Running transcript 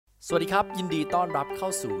วัสดีครับยินดีต้อนรับเข้า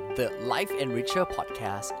สู่ The Life Enricher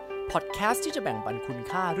Podcast ที่จะแบ่งปันคุณ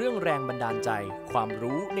ค่าเรื่องแรงบันดาลใจความ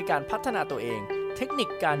รู้ในการพัฒนาตัวเองเทคนิค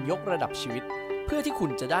การยกระดับชีวิตเพื่อที่คุ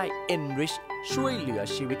ณจะได้ enrich ช่วยเหลือ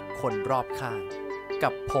ชีวิตคนรอบข้างกั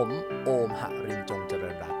บผมโอมหรินทร์จงเจริ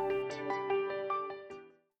ญรัตน์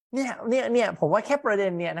เนี่ยผมว่าแค่ประเด็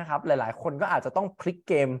นเนี่ยนะครับหลายๆคนก็อาจจะต้องพลิก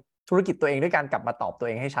เกมธุรกิจตัวเองด้วยการกลับมาตอบตัวเ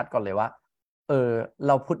องให้ชัดก่อนเลยว่าเ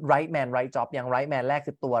ราput right man right job อย่าง right man แรก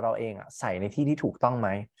คือตัวเราเองอะใส่ในที่ที่ถูกต้องไหม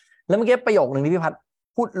แล้วเมื่อกี้ประโยคนึงที่พี่พัฒน์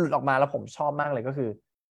พูดหลุดออกมาแล้วผมชอบมากเลยก็คือ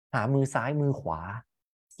หามือซ้ายมือขวา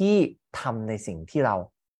ที่ทำในสิ่งที่เรา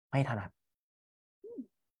ไม่ถนัด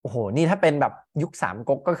โอ้โหนี่ถ้าเป็นแบบยุค3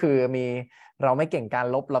ก๊กก็คือมีเราไม่เก่งการ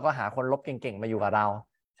ลบเราก็หาคนลบเก่งๆมาอยู่กับเรา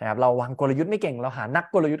ใช่ครับเราวางกลยุทธ์ไม่เก่งเราหานัก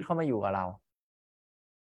กลยุทธ์เข้ามาอยู่กับเรา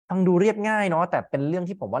ฟังดูเรียบง่ายเนาะแต่เป็นเรื่อง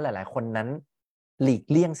ที่ผมว่าหลายๆคนนั้นหลีก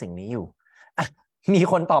เลี่ยงสิ่งนี้อยู่มี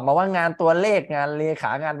คนตอบมาว่างานตัวเลขงานเลข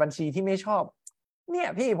างานบัญชีที่ไม่ชอบเนี่ย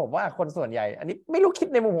พี่ผมว่าคนส่วนใหญ่อันนี้ไม่รู้คิด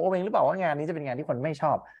ในมุมของผมเองหรือเปล่าว่างานนี้จะเป็นงานที่คนไม่ช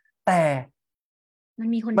อบแต่มัน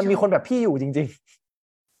มีคนแบบพี่อยู่จริง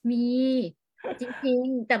ๆมีจริง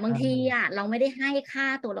ๆแต่บางทีเราไม่ได้ให้ค่า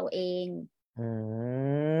ตัวเราเอง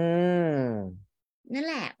นั่น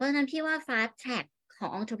แหละเพราะฉะนั้นพี่ว่า fast track ขอ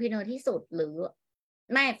ง entrepreneur ที่สุดหรือ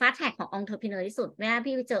ไม่ fast track ของ entrepreneur ที่สุดเวลา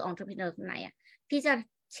พี่ไปเจอ entrepreneur คนไหนพี่จะ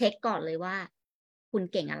เช็คก่อนเลยว่าคุณ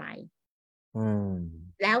เก่งอะไร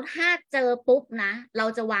แล้วถ้าเจอปุ๊บนะเรา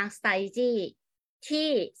จะวาง strategy ที่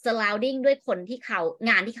surrounding ด้วยคนที่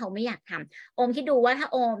งานที่เขาไม่อยากทำโอมคิดดูว่าถ้า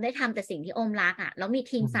โอมได้ทำแต่สิ่งที่โอมรักแล้วมี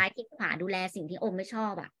ทีมซ้ายทีมขวาดูแลสิ่งที่โอมไม่ชอ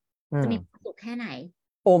บจะมีความสุขแค่ไหน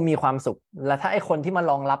โอมมีความสุขและถ้าไอคนที่มา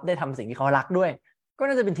รองรับได้ทำสิ่งที่เขารักด้วยก็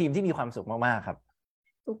น่าจะเป็นทีมที่มีความสุขมากๆครับ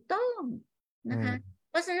ถูกต้องนะคะ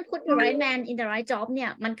เพราะฉะนั้น put the right man in the right job เนี่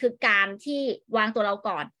ยมันคือการที่วางตัวเรา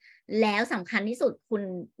ก่อนแล้วสำคัญที่สุดคุณ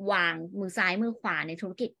วางมือซ้ายมือขวาในธุ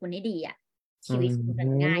รกิจคุณให้ดีชีวิตคุณจะ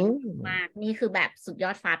ง่ายมากนี่คือแบบสุดย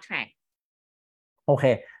อด fast track โอเค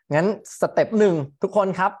งั้นสเต็ปหนึ่งทุกคน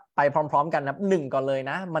ครับไปพร้อมๆกันนับหนึ่งก่อนเลย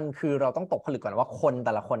นะมันคือเราต้องตกผลึกก่อนว่าคนแ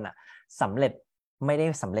ต่ละคนสำเร็จไม่ได้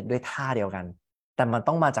สำเร็จด้วยท่าเดียวกันแต่มัน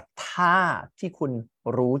ต้องมาจากท่าที่คุณ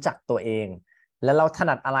รู้จักตัวเองแล้วเราถ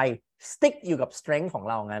นัดอะไร stick อยู่กับ strength ของ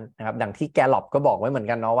เรางั้นนะครับดังที่แกลลอบก็บอกไว้เหมือน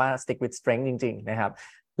กันเนาะว่า stick with strength จริงๆนะครับ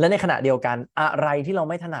และในขณะเดียวกันอะไรที่เรา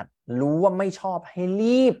ไม่ถนัดรู้ว่าไม่ชอบให้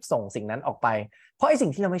รีบส่งสิ่งนั้นออกไปเพราะไอ้สิ่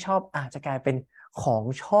งที่เราไม่ชอบอาจจะกลายเป็นของ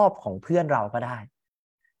ชอบของเพื่อนเราก็ได้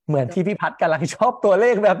เหมือนที่พี่พัฒน์กำลังชอบตัวเล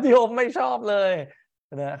ขแบบที่ผมไม่ชอบเลย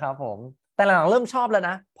นะครับผมแต่หลังๆเริ่มชอบแล้ว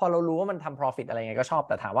นะพอเรารู้ว่ามันทำ profit อะไรไงก็ชอบ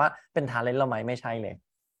แต่ถามว่าเป็น talent เราไหมไม่ใช่เลย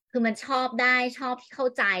คือมันชอบได้ชอบที่เข้า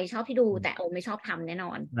ใจชอบที่ดูแต่โอไม่ชอบทำแน่น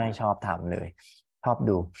อนไม่ชอบทำเลยชอบ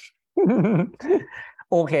ดู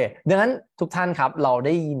โอเคดังนั้นทุกท่านครับเราไ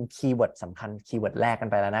ด้ยินคีย์เวิร์ดสำคัญคีย์เวิร์ดแรกกัน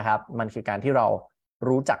ไปแล้วนะครับมันคือการที่เรา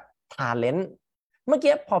รู้จัก talent เมื่อ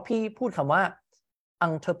กี้พอพี่พูดคำว่า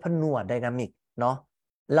entrepreneur dynamic เนาะ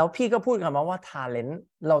แล้วพี่ก็พูดคำว่า talent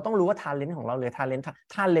เราต้องรู้ว่า talent ของเราเลย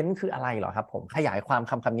talent คืออะไรเหรอครับผมขยายความ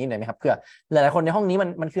คำนี้หน่อยไหมครับเพื่อหลายๆคนในห้องนี้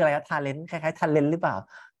มันคืออะไรครับ talent คล้ายๆ talent หรือเปล่า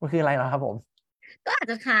มันคืออะไรเหรอครับผมก็อาจ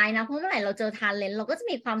จะคล้ายนะเพราะเมื่อไหร่เราเจอทาเลนต์เราก็จะ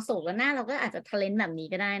มีความสุขแล้วหน้าเราก็อาจจะทาเลนต์แบบนี้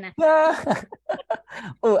ก็ได้นะ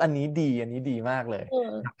อันนี้ดีมากเลย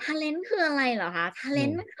ทาเลนต์คืออะไรเหรอคะทาเลน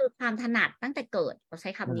ต์มันคือความถนัดตั้งแต่เกิดเราใช้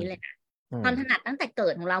คำนี้เลยนะความถนัดตั้งแต่เกิ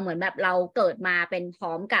ดของเราเหมือนแบบเราเกิดมาเป็นพ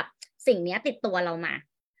ร้อมกับสิ่งนี้ติดตัวเรามา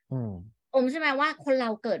อมใช่ไหมว่าคนเรา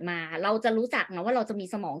เกิดมาเราจะรู้จักนะว่าเราจะมี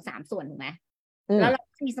สมอง3 ส่วนถูกไหมแล้วเรา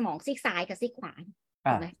จะมีสมองซีกซ้ายกับซีกขวา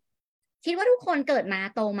ถูกไหมคิดว่าทุกคนเกิดมา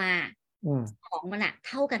โตมาสมองมัน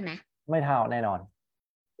เท่ากันไหมไม่เท่าแน่นอน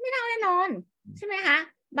ใช่ไหมคะ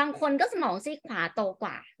บางคนก็สมองซีกขวาโตก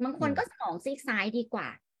ว่าบางคนก็สมองซีกซ้ายดีกว่า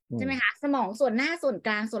ใช่ไหมคะสมองส่วนหน้าส่วนก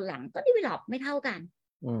ลางส่วนหลังก็ดีเวลลอปไม่เท่ากัน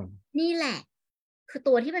นี่แหละคือ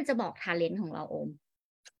ตัวที่มันจะบอกทาเลนต์ของเราโอม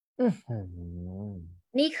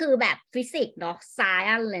นี่คือแบบฟิสิกส์เนาะไซแอ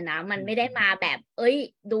นเลยนะมันไม่ได้มาแบบ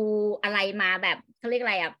ดูอะไรมาแบบเขาเรียกอะ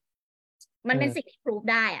ไรมันเป็นสิ่งที่พิสูจ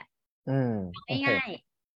ได้ง่าย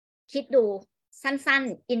ๆคิดดูสั้น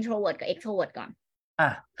ๆ introvert กับ extrovert ก่อน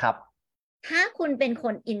ครับถ้าคุณเป็นค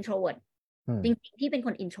น introvert จริงๆที่เป็นค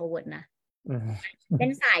น introvert นะเป็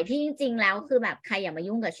นสายที่จริงๆแล้วคือแบบใครอย่ามา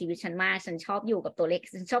ยุ่งกับชีวิตฉันมากฉันชอบอยู่กับตัวเลข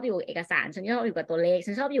ฉันชอบอยู่เอกสารฉันชอบอยู่กับตัวเลข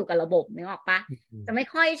ฉันชอบอยู่กับระบบนึกออกปะจะไม่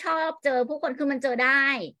ค่อยชอบเจอผู้คนคือมันเจอได้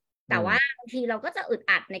แต่ว่าบางทีเราก็จะอึด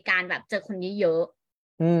อัดในการแบบเจอคนเยอะ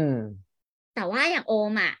ๆแต่ว่าอย่างโอ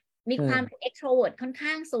มมีความเป็น extrovert ค่อน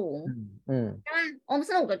ข้างสูงใช่ป่ะโอม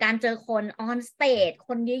สนุกกับการเจอคน on stage ค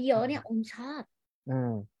นเยอะๆเนี่ยโอมชอบ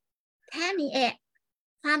แค่นี้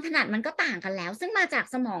ความถนัดมันก็ต่างกันแล้วซึ่งมาจาก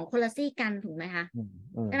สมองคนละซีกกันถูกไหมคะ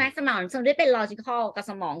ใช่ไหมสมองส่วนที่เป็น logical กับ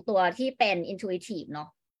สมองตัวที่เป็น intuitive เนาะ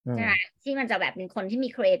ใช่ไหมที่มันจะแบบเป็นคนที่มี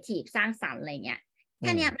ครีเอทีฟสร้างสรรค์อะไรเงี้ยแ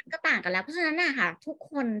ค่เนี้ยมันก็ต่างกันแล้วเพราะฉะนั้นนะคะทุก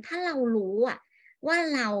คนถ้าเรารู้ว่า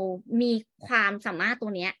เรามีความสามารถตั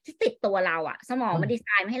วเนี้ยที่ติดตัวเราสมองมันดีไซ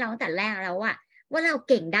น์มาให้เราตั้งแต่แรกแล้วว่าเรา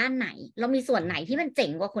เก่งด้านไหนเรามีส่วนไหนที่มันเจ๋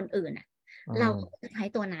งกว่าคนอื่นเราก็จะใช้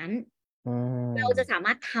ตัวนั้นเราจะสาม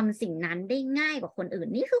ารถทำสิ่งนั้นได้ง่ายกว่าคนอื่น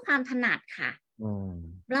นี่คือความถนัดค่ะ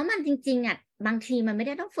แล้วมันจริงๆบางทีมันไม่ไ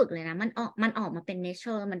ด้ต้องฝึกเลยนะมันออกมาเป็นเนเช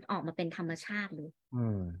อร์มันออกมาเป็นธรรมชาติเลย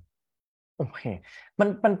โอเค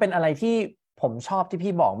มันเป็นอะไรที่ผมชอบที่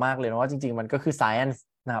พี่บอกมากเลยนะว่าจริงๆมันก็คือ science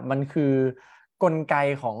นะครับมันคือกลไก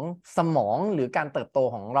ของสมองหรือการเติบโต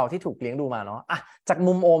ของเราที่ถูกเลี้ยงดูมาเนาะจาก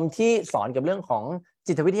มุมโอมที่สอนกับเรื่องของ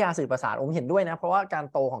จิตวิทยาสื่อประสาทโอมเห็นด้วยนะเพราะว่าการ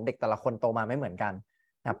โตของเด็กแต่ละคนโตมาไม่เหมือนกัน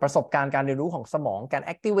นะประสบการณ์การเรียนรู้ของสมองการ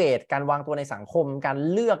activate การวางตัวในสังคมการ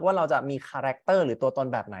เลือกว่าเราจะมีคาแรคเตอร์หรือตัวตน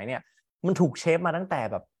แบบไหนเนี่ยมันถูกเชฟมาตั้งแต่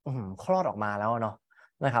แบบคลอดออกมาแล้วเนาะ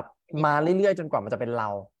นะครับมาเรื่อยๆจนกว่ามันจะเป็นเรา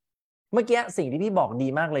เมื่อกี้สิ่งที่พี่บอกดี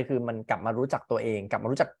มากเลยคือมันกลับมารู้จักตัวเองกลับมา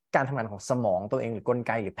รู้จักการทำงานของสมองตัวเองหรือกลไ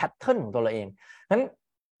กหรือแพทเทิร์นของตัวเราเองนั้น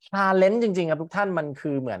talentจริงๆครับทุกท่านมัน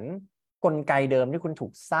คือเหมือนกลไกเดิมที่คุณถู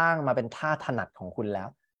กสร้างมาเป็นท่าถนัดของคุณแล้ว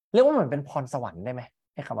เรียกว่าเหมือนเป็นพรสวรรค์ได้ไหม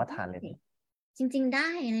ให้คำว่าtalentจริงๆได้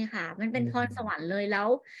เลยค่ะมันเป็นพรสวรรค์เลยแล้ว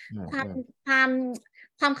ค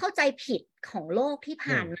วามเข้าใจผิดของโลกที่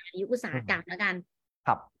ผ่านมาในยุคอุตสาหกรรมแล้วกัน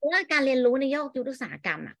เพราะว่าการเรียนรู้ในยุคอุตสาหก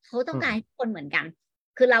รรมเขาต้องการให้คนเหมือนกัน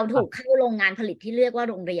คือเราถูกเข้าโรงงานผลิตที่เรียกว่า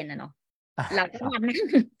โรงเรียนเนาะเราก็มา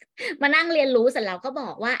นั่งเรียนรู้เสร็จแล้วก็บอ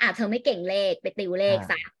กว่าเธอไม่เก่งเลขไปติวเลข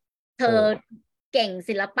ซะเธอเก่ง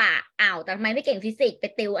ศิลปะแต่ทำไมไม่เก่งฟิสิกส์ไป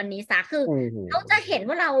ติวอันนี้ซะคือเขาจะเห็น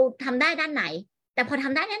ว่าเราทำได้ด้านไหนแต่พอท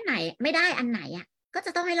ำได้ด้านไหนไม่ได้อันไหนก็จ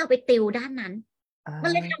ะต้องให้เราไปติวด้านนั้นมั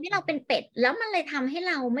นเลยทำให้เราเป็นเป็ดแล้วมันเลยทำให้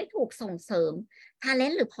เราไม่ถูกส่งเสริม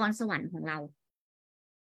talentหรือพรสวรรค์ของเรา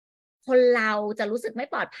คนเราจะรู้สึกไม่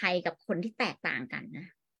ปลอดภัยกับคนที่แตกต่างกันนะ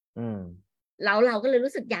แล้วเราก็เลย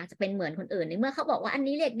รู้สึกอยากจะเป็นเหมือนคนอื่นในเมื่อเขาบอกว่าอัน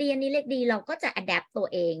นี้เลขดีอันนี้เลขดีเราก็จะ adapt ตัว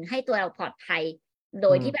เองให้ตัวเราปลอดภัยโด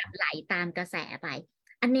ยที่แบบไหลตามกระแสไป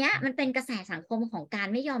อันเนี้ยมันเป็นกระแสสังคมของการ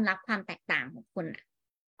ไม่ยอมรับความแตกต่างของคน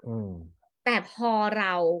แต่พอเร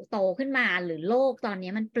าโตขึ้นมาหรือโลกตอน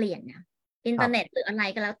นี้มันเปลี่ยนนะอินเทอร์เน็ตหรืออะไร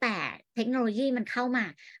ก็แล้วแต่เทคโนโลยีมันเข้ามา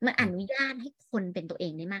มันอนุญาตให้คนเป็นตัวเอ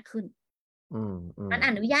งได้มากขึ้นมันอ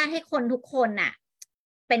นุญาตให้คนทุกคน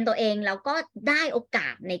เป็นตัวเองแล้วก็ได้โอกา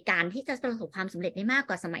สในการที่จะประสบความสำเร็จได้มาก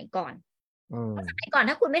กว่าสมัยก่อนสมัยก่อน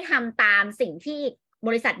ถ้าคุณไม่ทำตามสิ่งที่บ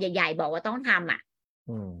ริษัทใหญ่ๆบอกว่าต้องท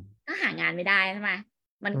ำก็หางานไม่ได้ใช่ไหม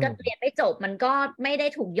มันก็เรียนไม่จบมันก็ไม่ได้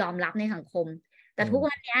ถูกยอมรับในสังคมแต่ทุก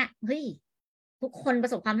วันนี้เฮ้ยทุกคนปร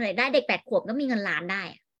ะสบความสำเร็จได้เด็ก8 ขวบก็มีเงินล้านได้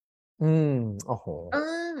โอ้โห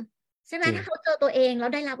ใช่ไหมถ้าเขาเจอตัวเองแล้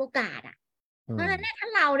วได้รับโอกาสเพราะฉะนั้นถ้า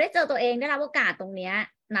เราได้เจอตัวเองได้รับโอกาสตรงเนี้ย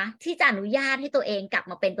นะที่จะอนุญาตให้ตัวเองกลับ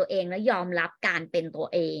มาเป็นตัวเองแล้วยอมรับการเป็นตัว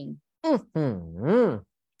เอง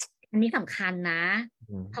อันนี้สำคัญนะ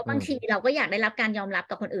เพราะบางทีเราก็อยากได้รับการยอมรับ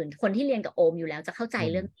กับคนอื่นคนที่เรียนกับโอมอยู่แล้วจะเข้าใจ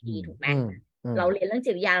เรื่องดีถูกไหมเราเรียนเรื่อง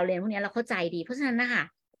จิตวิทยาเราเรียนพวกนี้เราเข้าใจดีเพราะฉะนั้นนะคะ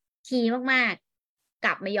คีย์มากๆก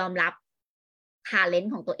ลับมายอมรับtalent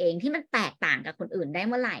ของตัวเองที่มันแตกต่างกับคนอื่นได้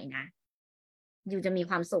เมื่อไหร่นะอยู่จะมี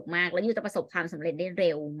ความสุขมากแล้วอยู่จะประสบความสำเร็จได้เ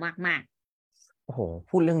ร็วมากๆโอ้โห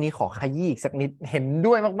พูดเรื่องนี้ขอขยี้อีกสักนิดเห็น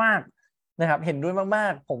ด้วยมากๆนะครับเห็นด้วยมา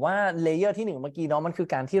กๆผมว่าเลเยอร์ที่1เมื่อกี้เนาะมันคือ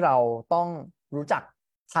การที่เราต้องรู้จัก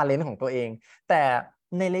talentของตัวเองแต่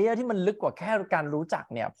ในเลเยอร์ที่มันลึกกว่าแค่การรู้จัก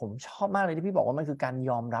เนี่ยผมชอบมากเลยที่พี่บอกว่ามันคือการ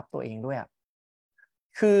ยอมรับตัวเองด้วย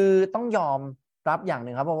คือต้องยอมรับอย่างห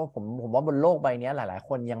นึ่งครับเพราะว่าผมว่าบนโลกใบนี้หลายๆค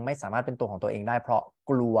นยังไม่สามารถเป็นตัวของตัวเองได้เพราะ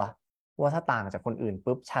กลัวว่าถ้าต่างจากคนอื่น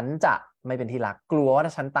ปุ๊บฉันจะไม่เป็นที่รักกลัวว่าถ้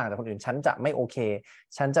าฉันต่างจากคนอื่นฉันจะไม่โอเค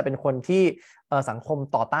ฉันจะเป็นคนที่สังคม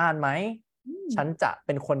ต่อต้านไหมฉันจะเ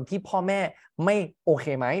ป็นคนที่พ่อแม่ไม่โอเค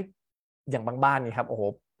ไหมอย่างบางบ้านนี่ครับโอ้โห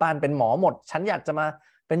บ้านเป็นหมอหมดฉันอยากจะมา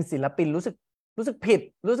เป็นศิลปินรู้สึกผิด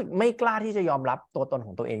รู้สึกไม่กล้าที่จะยอมรับตัวตนข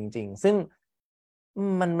องตัวเองจริงๆซึ่ง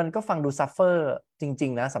มันก็ฟังดูซัฟเฟอร์จริ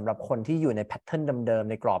งๆนะสำหรับคนที่อยู่ในแพทเทิร์นเดิมๆ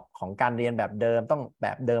ในกรอบของการเรียนแบบเดิมต้องแบ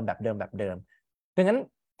บเดิมดังนั้น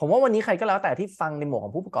ผมว่าวันนี้ใครก็แล้วแต่ที่ฟังในหมวกขอ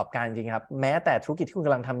งผู้ประกอบการจริงๆครับแม้แต่ธุรกิจที่คุณก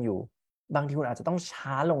ำลังทำอยู่บางทีคุณอาจจะต้อง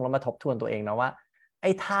ช้าลงแล้วมาทบทวนตัวเองนะว่าไ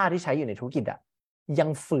อ้ท่าที่ใช้อยู่ในธุรกิจยัง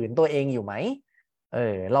ฝืนตัวเองอยู่ไหม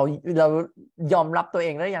เรายอมรับตัวเอ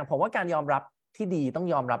งได้ยังผมว่าการยอมรับที่ดีต้อง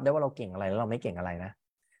ยอมรับได้ว่าเราเก่งอะไรแล้วเราไม่เก่งอะไรนะ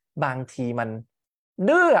บางทีมัน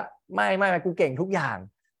ดื้อไม่กูเก่งทุกอย่าง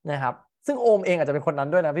นะครับซึ่งโอมเองอาจจะเป็นคนนั้น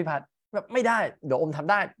ด้วยนะพี่พัฒน์แบบไม่ได้เดี๋ยวโอมทำ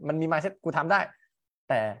ได้มันมีmindsetกูทำได้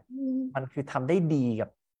แต่มันคือทำได้ดีกับ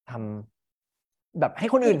ทำแบบให้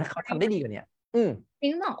คนอื่นเขาทำได้ดีกว่านี้จริ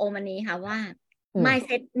งบอกโอมอันนี้ค่ะว่า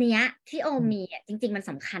mindset เนี้ยที่โอมมีจริงๆมัน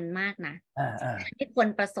สำคัญมากนะให้คน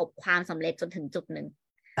ประสบความสำเร็จจนถึงจุดหนึ่ง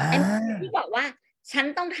ไอ้ที่บอกว่า ฉัน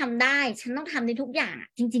ต้องทำได้ฉันต้องทำในทุกอย่าง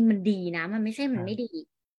จริงๆมันดีนะมันไม่ใช่มันไม่ดี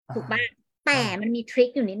ถูกป่ะแต่มันมีทริค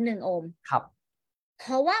อยู่นิดนึงโอมครับเพ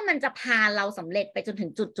ราะว่ามันจะพาเราสำเร็จไปจนถึ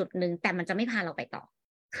งจุดหนึ่งแต่มันจะไม่พาเราไปต่อ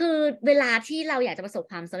คือเวลาที่เราอยากจะประสบ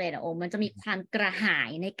ความสำเร็จอะโอมมันจะมีความกระหาย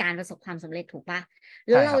ในการประสบความสำเร็จถูกป่ะ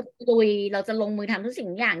แล้วเราลุยเราจะลงมือทำทุกสิ่ง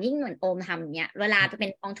ทุกอย่างยิ่งเหมือนโอมทำอย่างเงี้ยเวลาจะเป็น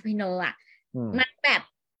entrepreneurอะมันแบบ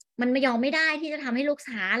มันไม่ยอมไม่ได้ที่จะทำให้ลูก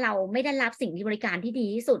ค้าเราไม่ได้รับสิ่งที่บริการที่ดี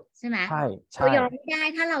ที่สุดใช่ไหมใช่เรายอมไม่ได้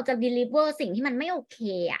ถ้าเราจะ deliver สิ่งที่มันไม่โอเค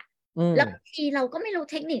อะแล้วบางทีเราก็ไม่รู้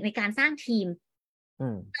เทคนิคในการสร้างทีม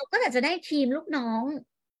เราก็อาจจะได้ทีมลูกน้อง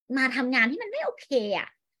มาทำงานที่มันไม่โอเคอ่ะ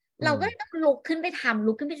เราก็เลยต้องลุกขึ้นไปทำ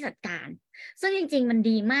ลุกขึ้นไปจัดการซึ่งจริงๆมัน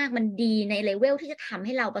ดีมากมันดีในเลเวลที่จะทำใ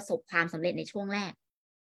ห้เราประสบความสำเร็จในช่วงแรก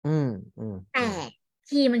แต่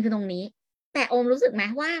คีย์มันคือตรงนี้แต่โอมรู้สึกไหม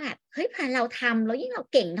ว่าแบบเฮ้ยพอเราทำแล้วยิ่งเรา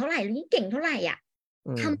เก่งเท่าไหร่แล้วยิ่งเก่งเท่าไหร่อ่ะ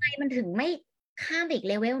ทำไมมันถึงไม่ข้ามไปอีก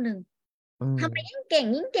เลเวลหนึ่งทำไมยิ่งเก่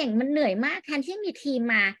งมันเหนื่อยมากแทนที่มีทีม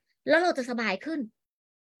มาแล้วเราจะสบายขึ้น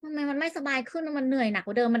ทำไมมันไม่สบายขึ้นมันเหนื่อยหนักก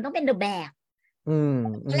ว่าเดิมมันต้องเป็นเดอะแบก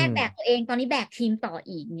ตอนแรกแบกตัวเองตอนนี้แบกทีมต่อ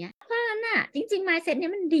อีกเนี้ยเพราะฉะนั้นอ่ะจริงๆ mindset เนี่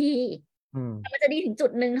ยมันดีแต่มันจะดีถึงจุ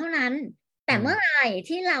ดหนึ่งเท่านั้นแต่เมื่อไหร่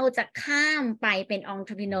ที่เราจะข้ามไปเป็น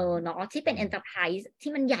entrepreneur เนาะที่เป็น enterprise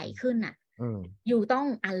ที่มันใหญ่ขึ้นอ่ะอยู่ต้อง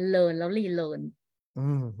unlearn แล้ว relearn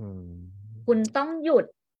คุณต้องหยุด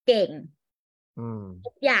เก่ง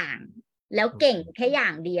ทุกอย่างแล้วเก่งแค่อย่า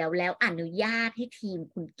งเดียวแล้วอนุญาตให้ทีม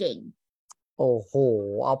คุณเก่งโอ้โห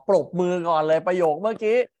เอาปรบมือก่อนเลยประโยคเมื่อ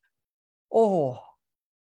กี้โอ้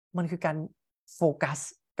มันคือการโฟกัส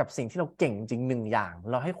กับสิ่งที่เราเก่งจริงหนึ่งอย่าง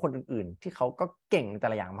เราให้คนอื่นๆที่เขาก็เก่งแต่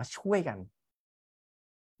ละอย่างมาช่วยกัน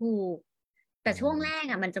ถูกแต่ช่วงแรก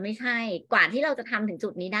อ่ะมันจะไม่ใช่กว่าที่เราจะทำถึงจุ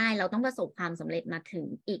ดนี้ได้เราต้องประสบความสำเร็จมาถึง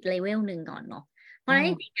อีกเลเวลหนึ่งก่อนเนาะเพราะฉะนั้น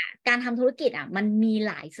จริงๆอ่ะการทำธุรกิจอ่ะมันมี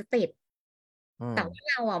หลายสเต็ปแต่ว่า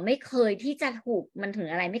เราอ่ะไม่เคยที่จะถูกมันถึง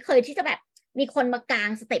อะไรไม่เคยที่จะแบบมีคนมากาง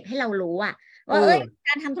สเต็ปให้เรารู้อ่ะว่าเอ้ยก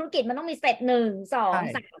ารทำธุรกิจมันต้องมีสเต็ป1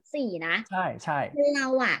 2 3 4นะใช่ใช่เรา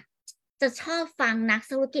อ่ะจะชอบฟังนัก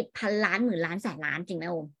ธุรกิจพันล้านหมื่นล้านแสนล้านจริงไหม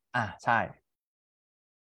โอมใช่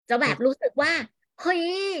จะแบบรู้สึกว่าเฮ้ย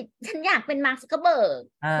ฉันอยากเป็นมาร์ค ซักเคอร์เบิร์ก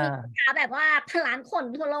มีลูกค้าแบบว่าพันล้านคน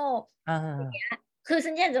ทั่วโลกอย่างเงี้ยคือ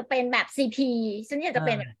ฉันอยากจะเป็นแบบซีพีฉันอยากจะเ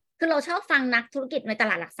ป็นแบบคือเราชอบฟังนักธุรกิจในต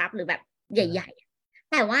ลาดหลักทรัพย์หรือแบบใหญ่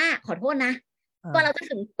ๆแต่ว่าขอโทษนะกว่าเขาจ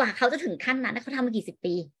ะถึงขั้นนั้นเขาทำมากี่สิบ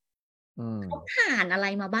ปีเขาผ่านอะไร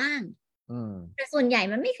มาบ้างแต่ส่วนใหญ่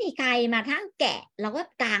มันไม่มีใครมาทั้งแกะเราก็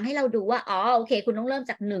กางให้เราดูว่าอ๋อโอเคคุณต้องเริ่ม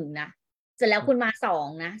จาก1นะเสร็จแล้วคุณมา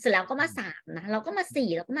2นะเสร็จแล้วก็มา3นะเราก็มา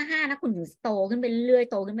4แล้วก็มา5นะคุณถึงโตขึ้นไปเรื่อย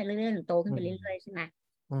ๆโตขึ้นไปเรื่อยๆถึงโตขึ้นไปเรื่อยๆใช่ไหม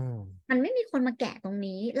มันไม่มีคนมาแกะตรง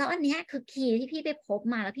นี้แล้วอันนี้คือคีย์ที่พี่ไปพบ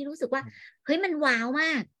มาแล้วพี่รู้สึกว่าเฮ้ยมันว้าวม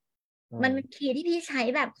ากมันเป็นคีย์ที่พี่ใช้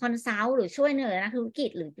แบบคอนซัลท์หรือช่วยเหลือนักธุรกิจ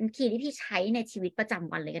หรือเป็นคีย์ที่พี่ใช้ในชีวิตประจ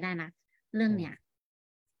ำวันเลยก็ได้นะเรื่องเนี้ย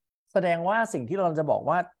แสดงว่าสิ่งที่เราจะบอก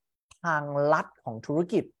ว่าทางลัดของธุร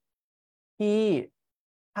กิจที่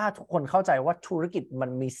ถ้าทุกคนเข้าใจว่าธุรกิจมัน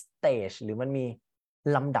มีสเตจหรือมันมี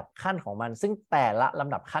ลำดับขั้นของมันซึ่งแต่ละล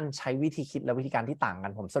ำดับขั้นใช้วิธีคิดและวิธีการที่ต่างกั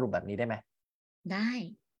นผมสรุปแบบนี้ได้ไหมได้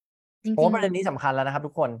จริงๆเพราะประเด็นนี้สำคัญแล้วนะครับ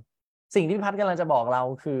ทุกคนสิ่งที่พัดกำลังจะบอกเรา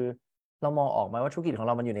คือเรามองออกไหมว่าธุรกิจของเ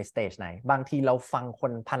รามันอยู่ในสเตจไหนบางทีเราฟังค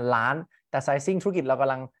นพันล้านแต่ไซซิ่งธุรกิจเราก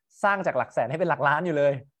ำลังสร้างจากหลักแสนให้เป็นหลักล้านอยู่เล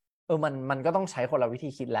ยมันก็ต้องใช้คนละวิธี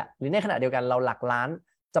คิดแหละหรือในขณะเดียวกันเราหลักล้าน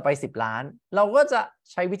จะไป10 ล้านเราก็จะ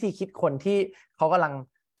ใช้วิธีคิดคนที่เขากำลัง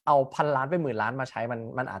เอาพันล้านไป10,000 ล้านมาใช้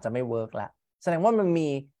มันอาจจะไม่เวิร์กแล้วแสดงว่ามันมี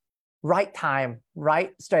right time right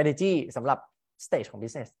strategy สำหรับ stage ของ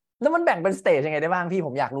business แล้วมันแบ่งเป็น stage ยังไงได้บ้างพี่ผ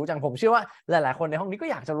มอยากรู้จังผมเชื่อว่าหลายๆคนในห้องนี้ก็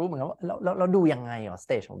อยากจะรู้เหมือนกันว่าเราดูยังไง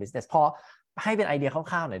stage ของ business พอให้เป็นไอเดียค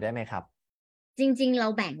ร่าวๆหน่อยได้ไหมครับจริงๆเรา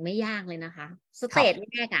แบ่งไม่ยากเลยนะคะสเตจ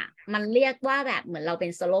แรกอ่ะมันเรียกว่าแบบเหมือนเราเป็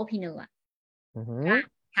นโซโล่พรีเนอร์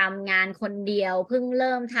ทำงานคนเดียวเพิ่งเ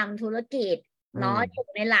ริ่มทำธุรกิจเนาะอยู่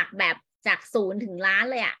ในหลักแบบจาก0 ถึงล้าน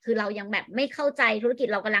เลยอ่ะคือเรายังแบบไม่เข้าใจธุรกิจ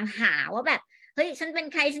เรากำลังหาว่าแบบเฮ้ยฉันเป็น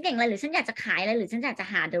ใครฉันเก่งอะไรหรือฉันอยากจะขายอะไรหรือฉันอยากจะ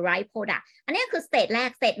หา the right product อันนี้คือสเตจแรก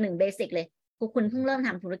สเตจ1เบสิกเลยคุณเพิ่งเริ่มท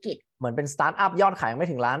ำธุรกิจเหมือนเป็นสตาร์ทอัพยอดขายไม่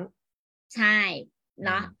ถึงล้านใช่เ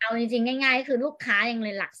นาะเอาจริงๆง่ายๆคือลูกค้ายังเล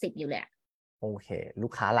ยหลัก10อยู่เลยโอเคลู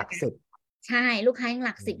กค้าหลัก10ใช่ลูกค้ายังห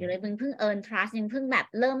ลัก10อยู่เลยเพิ่งearn trust ยังเพิ่งแบบ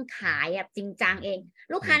เริ่มขายแบบจริงจังเอง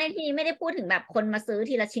ลูกค้าในที่นี้ไม่ได้พูดถึงแบบคนมาซื้อ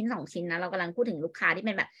ทีละชิ้น2 ชิ้นนะเรากำลังพูดถึงลูกค้าที่เ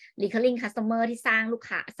ป็นแบบ recurring customer ที่สร้างลูก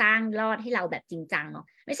ค้าสร้างยอดให้เราแบบจริงจังเนาะ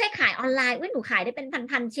ไม่ใช่ขายออนไลน์หนูขายได้เป็น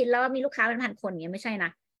พันชิ้นแล้วมีลูกค้าเป็น1,000 คนเงี้ยไม่ใช่น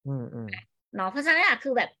ะเนาะเพราะฉะนั้นคื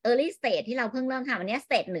อแบบ early stage ที่เราเพิ่งเริ่มทำอันนี้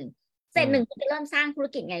stage 1 สเตจหนึ่งคุณจะเริ่มสร้างธุร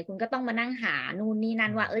กิจไงคุณก็ต้องมานั่งหานู่นนี่นั่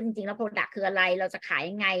นว่าจริงๆแล้ว product คืออะไรเราจะขาย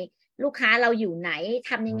ยังไงลูกค้าเราอยู่ไหน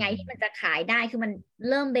ทำยังไงที่มันจะขายได้คือมัน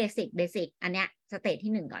เริ่มเบสิกอันเนี้ยสเตจ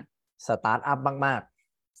ที่1ก่อนสตาร์ทอัพมาก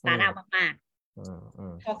ๆสตาร์ทอัพมาก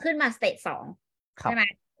ๆพอขึ้นมาสเตจ2ใช่ไหม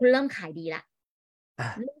คุณเริ่มขายดีละ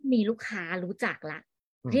เริ่มมีลูกค้ารู้จักละ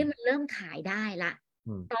ที่มันเริ่มขายได้ละ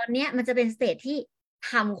ตอนเนี้ยมันจะเป็นสเตจที่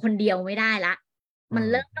ทำคนเดียวไม่ได้ละมัน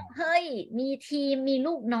เริ่มต้องเฮ้ยมีทีมมี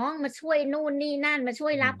ลูกน้องมาช่วยนู่นนี่นั่นมาช่ว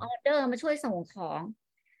ยรับออเดอร์มาช่วยส่งของ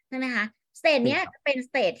ใช่ไหมคะสเตจเนี้ยจะเป็นส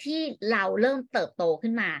เตจที่เราเริ่มเติบโต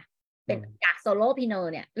ขึ้นมาเป็นจากโซโลพีเนอ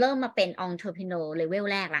ร์เนี่ยเริ่มมาเป็นองค์เทอร์พีเนอร์เลเวล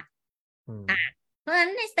แรกละเพราะฉะนั้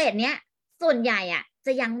นในสเตจเนี้ยส่วนใหญ่จ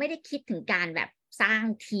ะยังไม่ได้คิดถึงการแบบสร้าง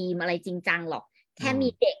ทีมอะไรจริงจังหรอกแค่มี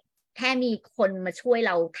เด็กแค่มีคนมาช่วยเ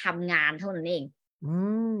ราทำงานเท่านั้นเอง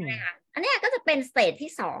ใช่ไหมคะอันนี้ก็จะเป็นสเตจ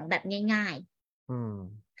ที่2แบบง่าย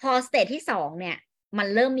ๆพอสเตจที่2เนี่ยมัน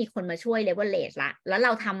เริ่มมีคนมาช่วยเลเวลเลสละแล้วเร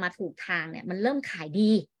าทำมาถูกทางเนี่ยมันเริ่มขาย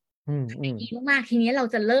ดีมากๆทีนี้เรา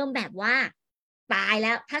จะเริ่มแบบว่าตายแ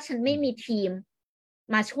ล้วถ้าฉันไม่มีทีม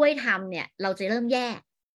มาช่วยทำเนี่ยเราจะเริ่มแย่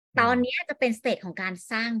ตอนนี้จะเป็นสเตจของการ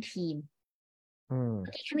สร้างทีมเมื่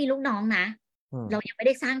อกี้แค่มีลูกน้องนะเรายังไม่ไ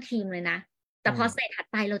ด้สร้างทีมเลยนะแต่พอสเตจถัด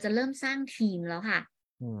ไปเราจะเริ่มสร้างทีมแล้วค่ะ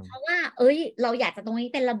เพราะว่าเราอยากจะตรงนี้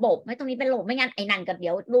เป็นระบบไม่ตรงนี้เป็นระบบไม่งั้นไอ้นั่นก็เดี๋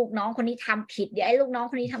ยวลูกน้องคนนี้ทำผิดเดี๋ยวไอ้ลูกน้อง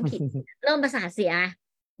คนนี้ทำผิด เริ่มประสาทเสีย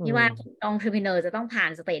ที่ว่าองค์เทอร์พิเนอร์จะต้องผ่า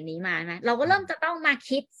นสเตจนี้มาไหมเราก็เริ่มจะต้องมา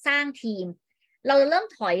คิดสร้างทีมเราเริ่ม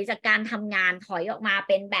ถอยจากการทำงานถอยออกมาเ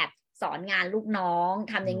ป็นแบบสอนงานลูกน้อง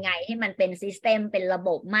ทำยังไงให้มันเป็นซิสเต็มเป็นระบ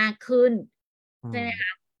บมากขึ้นใช่ไหมค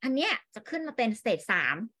ะอันเนี้ยจะขึ้นมาเป็นสเตจ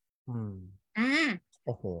3โ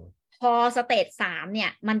อ้โหพอสเตจ3เนี่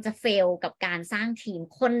ยมันจะเฟลกับการสร้างทีม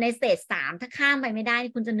คนในสเตจ3ถ้าข้ามไปไม่ได้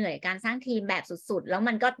คุณจะเหนื่อยการสร้างทีมแบบสุดๆแล้ว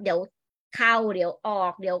มันก็เดี๋ยวเข้าเดี๋ยวออ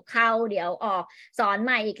กเดี๋ยวเข้าเดี๋ยวออกสอนใ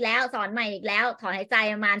หม่อีกแล้วสอนใหม่อีกแล้วถอนหายใจ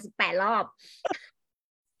ประมาณ18 รอบ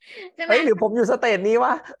ใช่ไหมหรือผมอยู่สเตจนี้ว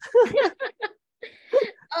ะ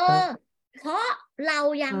เพราะเรา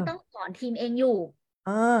ยังต้องสอนทีมเองอยู่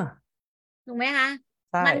ถูกไหมคะ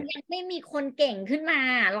มันยังไม่มีคนเก่งขึ้นมา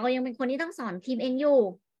เรายังเป็นคนที่ต้องสอนทีมเองอยู่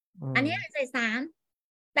อันนี้สเตจ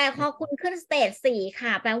3แต่พอคุณขึ้นสเตจ4ค่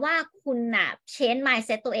ะแปลว่าคุณchange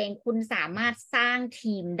mindset ตัวเองคุณสามารถสร้าง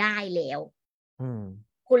ทีมได้แล้ว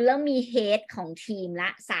คุณเริ่มมี head ของทีมละ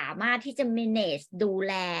สามารถที่จะ manage ดู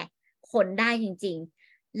แลคนได้จริง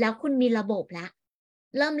ๆแล้วคุณมีระบบละ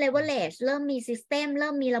เริ่ม leverage เริ่มมี system เ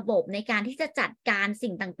ริ่มมีระบบในการที่จะจัดการ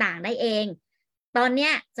สิ่งต่างๆได้เองตอนเนี้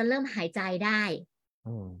ยจะเริ่มหายใจได้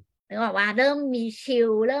นึกออกว่าเริ่มมีชิล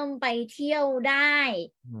เริ่มไปเที่ยวได้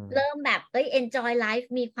เริ่มแบบenjoy life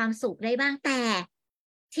มีความสุขได้บ้างแต่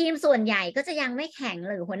ทีมส่วนใหญ่ก็จะยังไม่แข็ง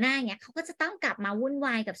หรือหัวหน้าเงี้ยเขาก็จะต้องกลับมาวุ่นว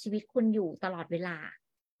ายกับชีวิตคุณอยู่ตลอดเวลา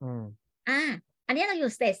อันนี้เราอ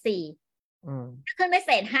ยู่สเตจ4ขึ้นไปส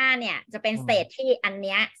เตจ5เนี่ยจะเป็นสเตจที่อันเ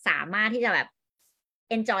นี้ยสามารถที่จะแบบ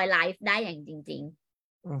enjoy life ได้อย่างจริง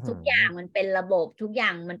ๆทุกอย่างมันเป็นระบบทุกอย่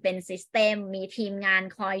างมันเป็น system มีทีมงาน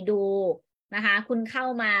คอยดูนะคะคุณเข้า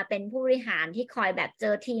มาเป็นผู้บริหารที่คอยแบบเจ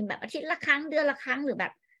อทีมแบบอาทิตย์ละครั้งเดือนละครั้งหรือแบ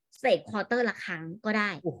บสเตจควอเตอร์ละครั้งก็ได้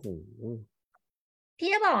โอ้โหพี่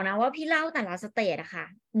จะบอกนะว่าพี่เล่าแต่ละสเตจอะค่ะ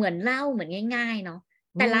เหมือนเล่าเหมือนง่ายๆเนาะ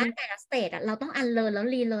แต่ละสเตจอะเราต้องอันเลิร์นแล้ว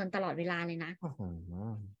รีเลิร์นตลอดเวลาเลยนะ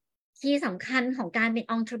ที่สำคัญของการเป็น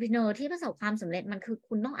entrepreneur ที่ประสบความสำเร็จมันคือ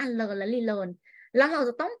คุณต้องอันเลิร์นและรีเลิร์นแล้วเรา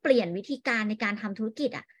จะต้องเปลี่ยนวิธีการในการทำธุรกิจ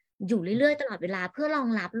อะอยู่เรื่อยๆตลอดเวลาเพื่อรอง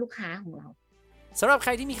รับลูกค้าของเราสำหรับใค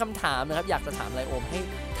รที่มีคำถามนะครับอยากจะถามอะไรโอมให้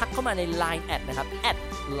ทักเข้ามาใน Line แอดนะครับ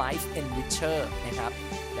 @lifeenricher นะครับ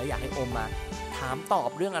แล้วอยากให้โอมมาถามตอบ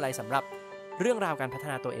เรื่องอะไรสำหรับเรื่องราวการพัฒ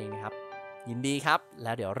นาตัวเองนะครับยินดีครับแ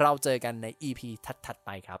ล้วเดี๋ยวเราเจอกันใน EP ถัดๆไป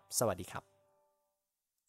ครับสวัสดีครับ